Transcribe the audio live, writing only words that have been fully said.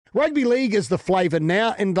Rugby league is the flavour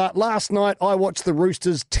now, and last night I watched the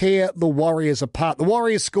Roosters tear the Warriors apart. The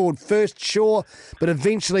Warriors scored first, sure, but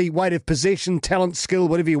eventually, weight of possession, talent, skill,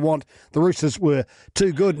 whatever you want, the Roosters were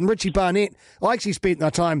too good. And Richie Barnett, I actually spent my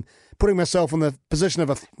time putting myself in the position of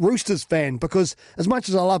a Roosters fan, because as much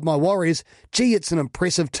as I love my Warriors, gee, it's an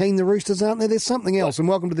impressive team, the Roosters, aren't they? There's something else, and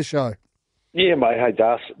welcome to the show. Yeah, mate. Hey,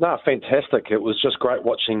 Das. No, fantastic. It was just great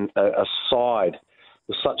watching a side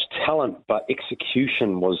with such talent, but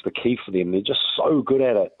execution was the key for them. They're just so good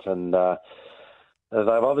at it, and they've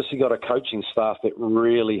obviously got a coaching staff that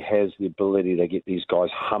really has the ability to get these guys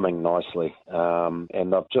humming nicely.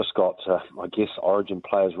 And they've just got, I guess, origin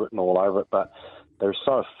players written all over it, but they're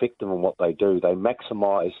so effective in what they do. They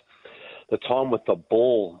maximise the time with the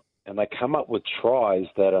ball, and they come up with tries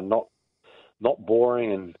that are not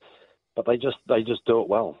boring, but they just do it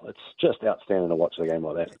well. It's just outstanding to watch a game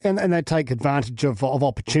like that. And they take advantage of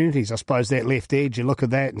opportunities. I suppose that left edge, you look at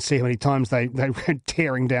that and see how many times they were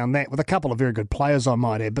tearing down that with a couple of very good players, I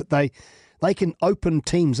might add. But they can open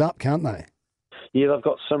teams up, can't they? Yeah, they've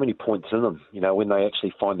got so many points in them, when they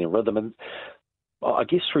actually find their rhythm. And I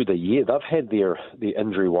guess through the year, they've had their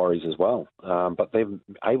injury worries as well. But they're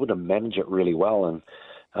able to manage it really well and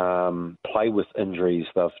play with injuries.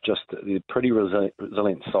 They're a pretty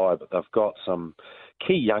resilient side, but they've got some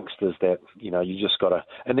key youngsters that, you just got to,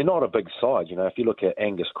 and they're not a big side. If you look at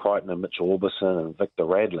Angus Crichton and Mitchell Orbison and Victor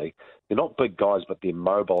Radley, they're not big guys, but they're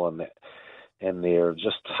mobile and they're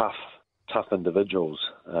just tough individuals.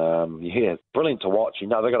 Brilliant to watch. They've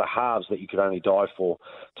got a halves that you could only die for,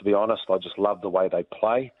 to be honest. I just love the way they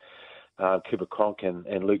play. Cooper Cronk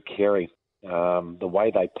and Luke Carey. The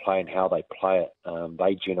way they play and how they play it,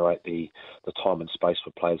 they generate the time and space for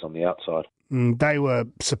players on the outside. They were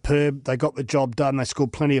superb. They got the job done. They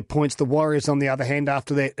scored plenty of points. The Warriors, on the other hand,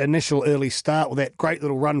 after that initial early start with that great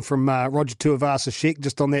little run from Roger Tuivasa-Sheck,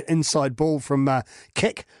 just on that inside ball from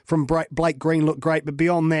kick from Blake Green, looked great. But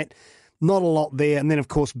beyond that, not a lot there. And then, of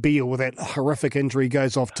course, Beale with that horrific injury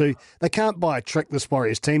goes off too. They can't buy a trick, this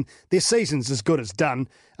Warriors team. Their season's as good as done,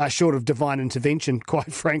 short of divine intervention,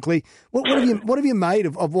 quite frankly. What have you made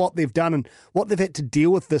of what they've done and what they've had to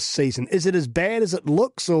deal with this season? Is it as bad as it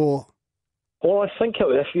looks, or...? Well, I think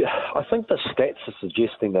the stats are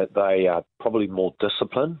suggesting that they are probably more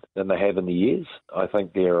disciplined than they have in the years. I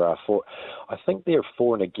think they're for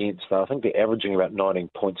and against. I think they're averaging about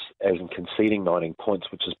 19 points, as in conceding 19 points,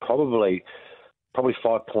 which is probably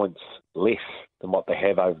 5 points less than what they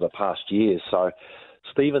have over the past years. So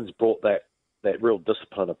Stevens brought that real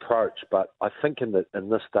disciplined approach, but I think in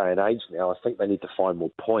this day and age now, I think they need to find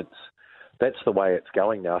more points. That's the way it's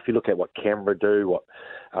going now. If you look at what Canberra do, what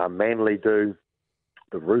Manly do,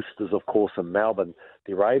 the Roosters, of course, in Melbourne,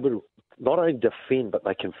 they're able to not only defend, but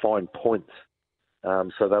they can find points. So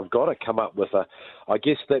they've got to come up with I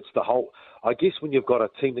guess when you've got a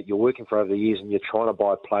team that you're working for over the years and you're trying to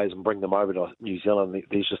buy players and bring them over to New Zealand,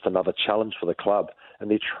 there's just another challenge for the club. And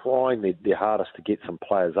they're trying their hardest to get some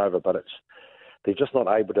players over, but they're just not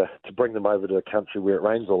able to bring them over to a country where it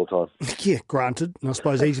rains all the time. Yeah, granted. And I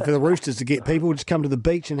suppose easy for the Roosters to get people, just come to the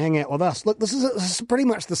beach and hang out with us. Look, this is pretty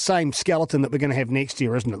much the same skeleton that we're going to have next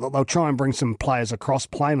year, isn't it? They'll try and bring some players across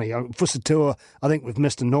plainly. Fusatua, I think we've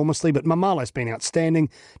missed enormously, but Mamalo's been outstanding.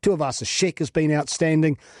 Tuivasa-Sheck has been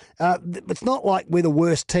outstanding. It's not like we're the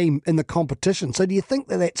worst team in the competition. So do you think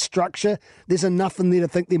that structure, there's enough in there to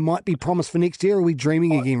think there might be promise for next year, or are we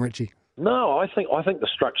dreaming again, Richie? No, I think the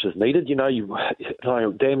structure's needed. You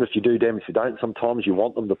damn if you do, damn if you don't. Sometimes you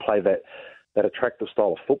want them to play that attractive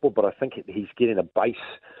style of football, but I think he's getting a base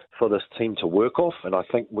for this team to work off. And I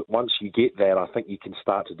think once you get that, I think you can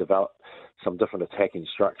start to develop some different attacking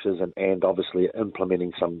structures and obviously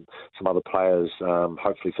implementing some other players,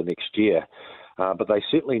 hopefully for next year. But they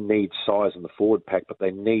certainly need size in the forward pack, but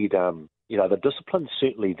they need, the discipline's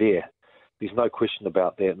certainly there. There's no question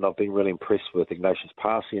about that, and I've been really impressed with Ignatius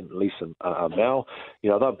Parsi and Lisa Mal.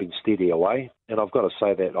 They've been steady away, and I've got to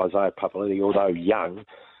say that Isaiah Papali'i, although young,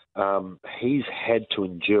 he's had to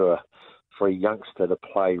endure for a youngster to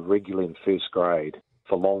play regularly in first grade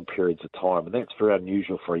for long periods of time, and that's very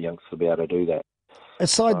unusual for a youngster to be able to do that.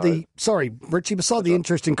 Beside the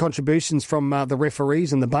interesting contributions from the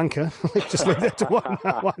referees and the bunker, let's just leave that to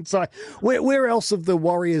one side. Where else have the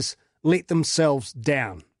Warriors let themselves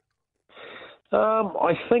down?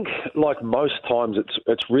 I think, like most times,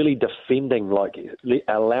 it's really defending, like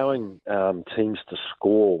allowing teams to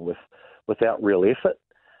score without real effort,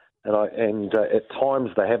 and at times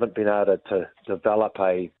they haven't been able to develop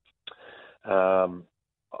I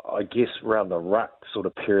guess around the ruck sort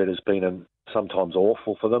of period has been sometimes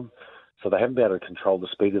awful for them, so they haven't been able to control the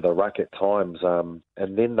speed of the ruck at times, and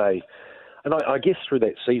then And I guess through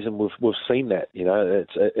that season we've seen that,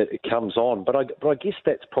 it comes on. But I guess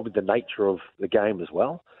that's probably the nature of the game as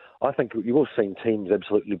well. I think you've all seen teams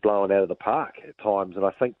absolutely blown out of the park at times, and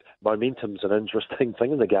I think momentum's an interesting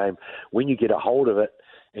thing in the game. When you get a hold of it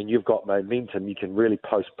and you've got momentum, you can really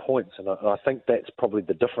post points, and I think that's probably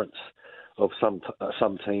the difference of some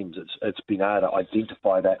teams. It's been able to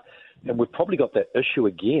identify that, and we've probably got that issue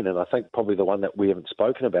again. And I think probably the one that we haven't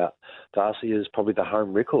spoken about, Darcy, is probably the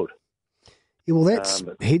home record. Yeah, well, that's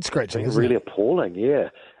head-scratching, isn't really it? appalling, yeah.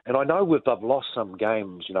 And I know they've lost some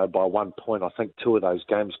games, by 1 point. I think 2 of those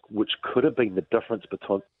games, which could have been the difference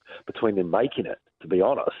between them making it, to be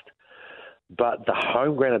honest. But the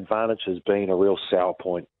home ground advantage has been a real sour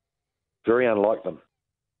point. Very unlike them.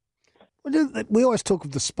 We always talk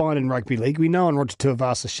of the spine in rugby league. We know on Roger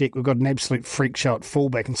Tuivasa-Sheck we've got an absolute freak show at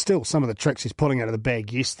fullback, and still some of the tricks he's pulling out of the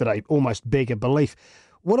bag yesterday almost beg a belief.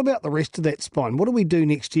 What about the rest of that spine? What do we do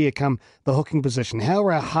next year come the hooking position? How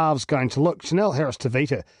are our halves going to look? Chanel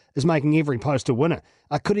Harris-Tavita is making every post a winner.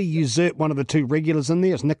 Could he usurp one of the 2 regulars in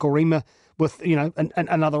there? Is Nikorima with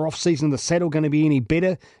another off-season in the saddle going to be any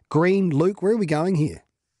better? Green, Luke, where are we going here?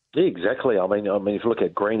 Yeah, exactly. I mean, if you look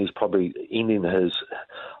at Green, he's probably ending his,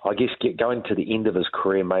 I guess, going to the end of his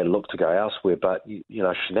career may look to go elsewhere. But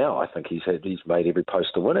Chanel, I think he's made every post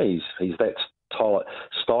a winner. He's that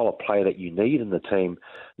style of player that you need in the team.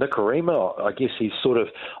 Nikorima, I guess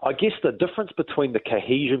the difference between the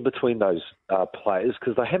cohesion between those players,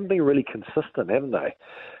 because they haven't been really consistent, haven't they,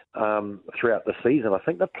 throughout the season. I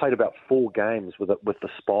think they've played about 4 games with the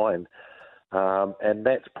spine, and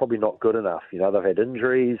that's probably not good enough. They've had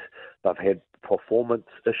injuries, they've had performance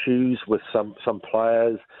issues with some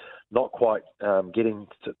players, not quite getting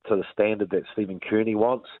to the standard that Stephen Kearney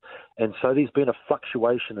wants. And so there's been a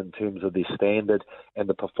fluctuation in terms of their standard and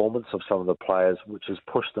the performance of some of the players, which has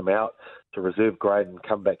pushed them out to reserve grade and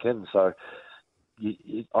come back in. So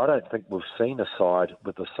I don't think we've seen a side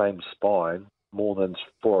with the same spine more than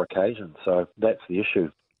 4 occasions. So that's the issue.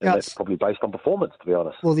 And that's probably based on performance, to be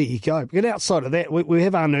honest. Well, there you go. But outside of that, we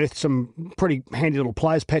have unearthed some pretty handy little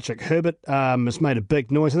players. Patrick Herbert has made a big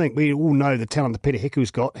noise. I think we all know the talent that Peter Hiku's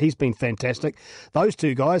got. He's been fantastic. Those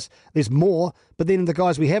 2 guys, there's more, but then the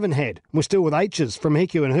guys we haven't had, we're still with H's from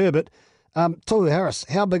Hiku and Herbert. Tohu Harris,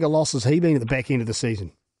 how big a loss has he been at the back end of the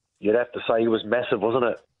season? You'd have to say he was massive, wasn't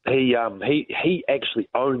it? He actually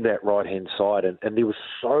owned that right-hand side, and there was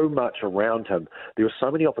so much around him. There were so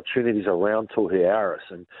many opportunities around Tohu Harris,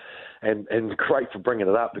 and great for bringing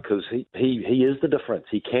it up, because he is the difference.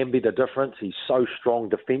 He can be the difference. He's so strong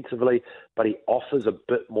defensively, but he offers a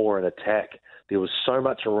bit more in attack. There was so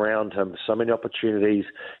much around him, so many opportunities.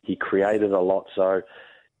 He created a lot. So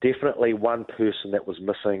definitely one person that was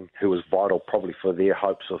missing who was vital probably for their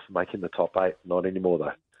hopes of making the top 8. Not anymore,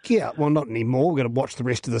 though. Yeah, well, not anymore. We're going to watch the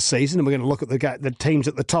rest of the season, and we're going to look at the teams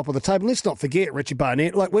at the top of the table. Let's not forget, Richie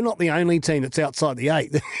Barnett, we're not the only team that's outside the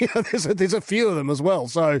 8. There's a few of them as well.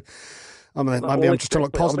 So, I'm just trying to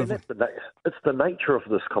look positive. It's the nature of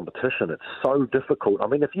this competition. It's so difficult. I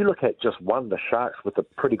mean, if you look at just the Sharks with a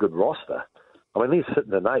pretty good roster, they're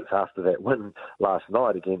sitting in 8th after that win last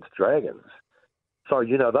night against Dragons. So,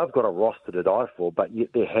 they've got a roster to die for, but yet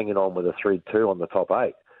they're hanging on with a 3-2 on the top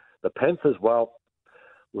 8. The Panthers, well,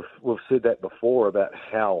 we've said that before about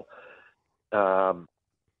how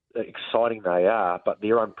exciting they are, but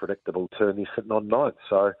they're unpredictable too, and they're sitting on 9th.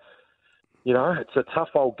 So, it's a tough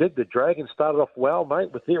old gig. The Dragons started off well,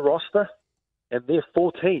 mate, with their roster, and they're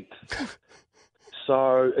 14th.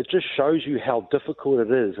 So it just shows you how difficult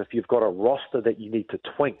it is if you've got a roster that you need to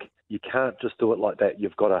twink. You can't just do it like that.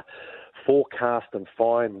 You've got to forecast and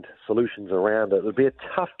find solutions around it. It would be a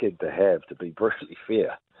tough gig to have, to be brutally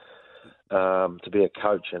fair. To be a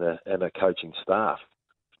coach and a coaching staff,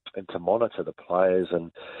 and to monitor the players and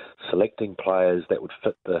selecting players that would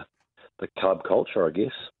fit the club culture, I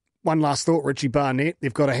guess. One last thought, Richie Barnett.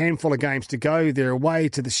 They've got a handful of games to go. They're away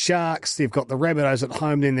to the Sharks. They've got the Rabbitohs at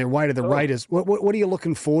home. Then they're away to the Raiders. What are you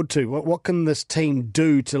looking forward to? What can this team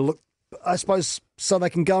do to look, I suppose, so they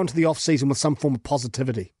can go into the off-season with some form of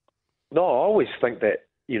positivity? No, I always think that,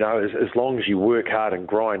 as long as you work hard and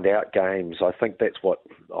grind out games, I think that's what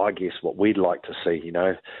we'd like to see,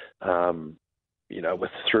 with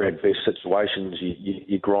through adverse situations,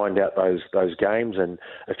 you grind out those games, and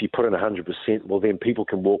if you put in 100%, well, then people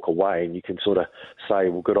can walk away and you can sort of say,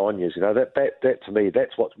 well, good on you. That to me,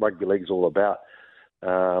 that's what rugby league's all about,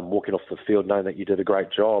 walking off the field knowing that you did a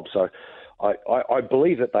great job. So I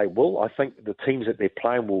believe that they will. I think the teams that they're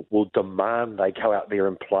playing will demand they go out there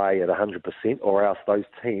and play at 100%, or else those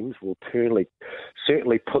teams will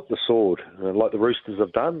certainly put the sword, like the Roosters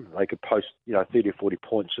have done. They could post 30 or 40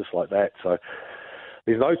 points just like that. So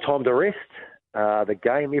there's no time to rest. The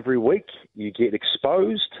game every week, you get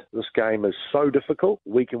exposed. This game is so difficult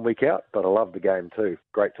week in, week out, but I love the game too.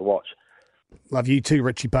 Great to watch. Love you too,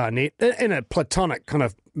 Richie Barnett, in a platonic kind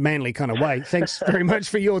of manly kind of way. Thanks very much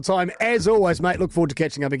for your time. As always, mate, look forward to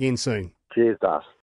catching up again soon. Cheers, Das.